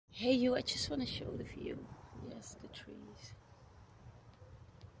Hey you, I just want to show the view. Yes, the trees.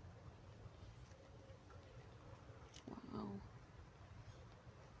 Wow.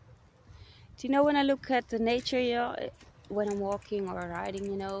 Do you know, when I look at the nature, when I'm walking or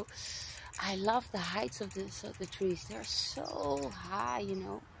riding, I love the heights of the trees. They're so high,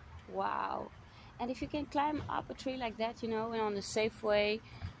 Wow. And if you can climb up a tree like that, and on a safe way,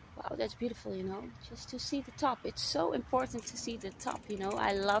 wow, that's beautiful, just to see the top. It's so important to see the top,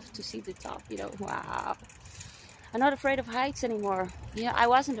 I love to see the top, wow. I'm not afraid of heights anymore. I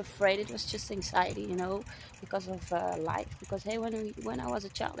wasn't afraid. It was just anxiety, because of life. Because hey, when I was a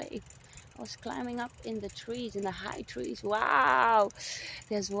child, I was climbing up in the trees, in the high trees. Wow,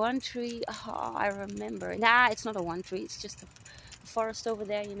 there's one tree. Oh, I remember. Nah, it's not a one tree. It's just a forest over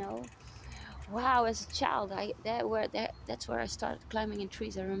there, Wow, as a child, that's where I started climbing in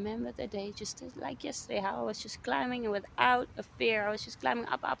trees. I remember the day just like yesterday, how I was just climbing and without a fear. I was just climbing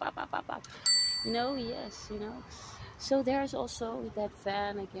up, up, up, up, up, up. Yes. So there's also that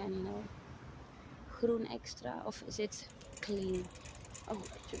van again, Groen Extra, or is it Clean? Oh,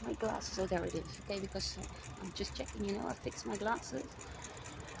 my glasses. Oh, there it is. Okay, because I'm just checking, I fixed my glasses.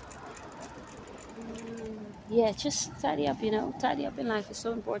 Yeah, just tidy up, tidy up in life is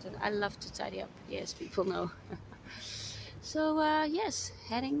so important. I love to tidy up. Yes, people know. So, yes,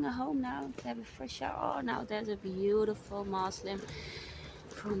 heading home now to have a fresh shower. Oh, now there's a beautiful Muslim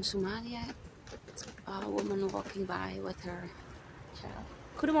from Somalia. A woman walking by with her child.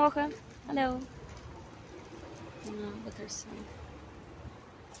 Goedemorgen. Hello. With her son.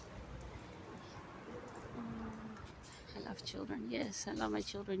 I love children. Yes, I love my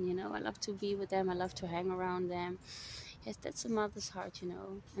children, I love to be with them. I love to hang around them. Yes, that's a mother's heart,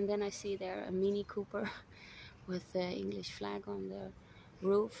 And then I see there a Mini Cooper with the English flag on the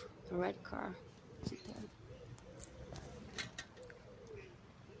roof, a red car. Is it there?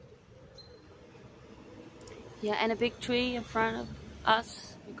 Yeah, and a big tree in front of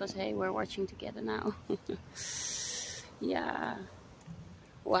us because hey, we're watching together now. Yeah.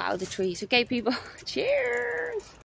 Wow, the trees. Okay, people. Cheers.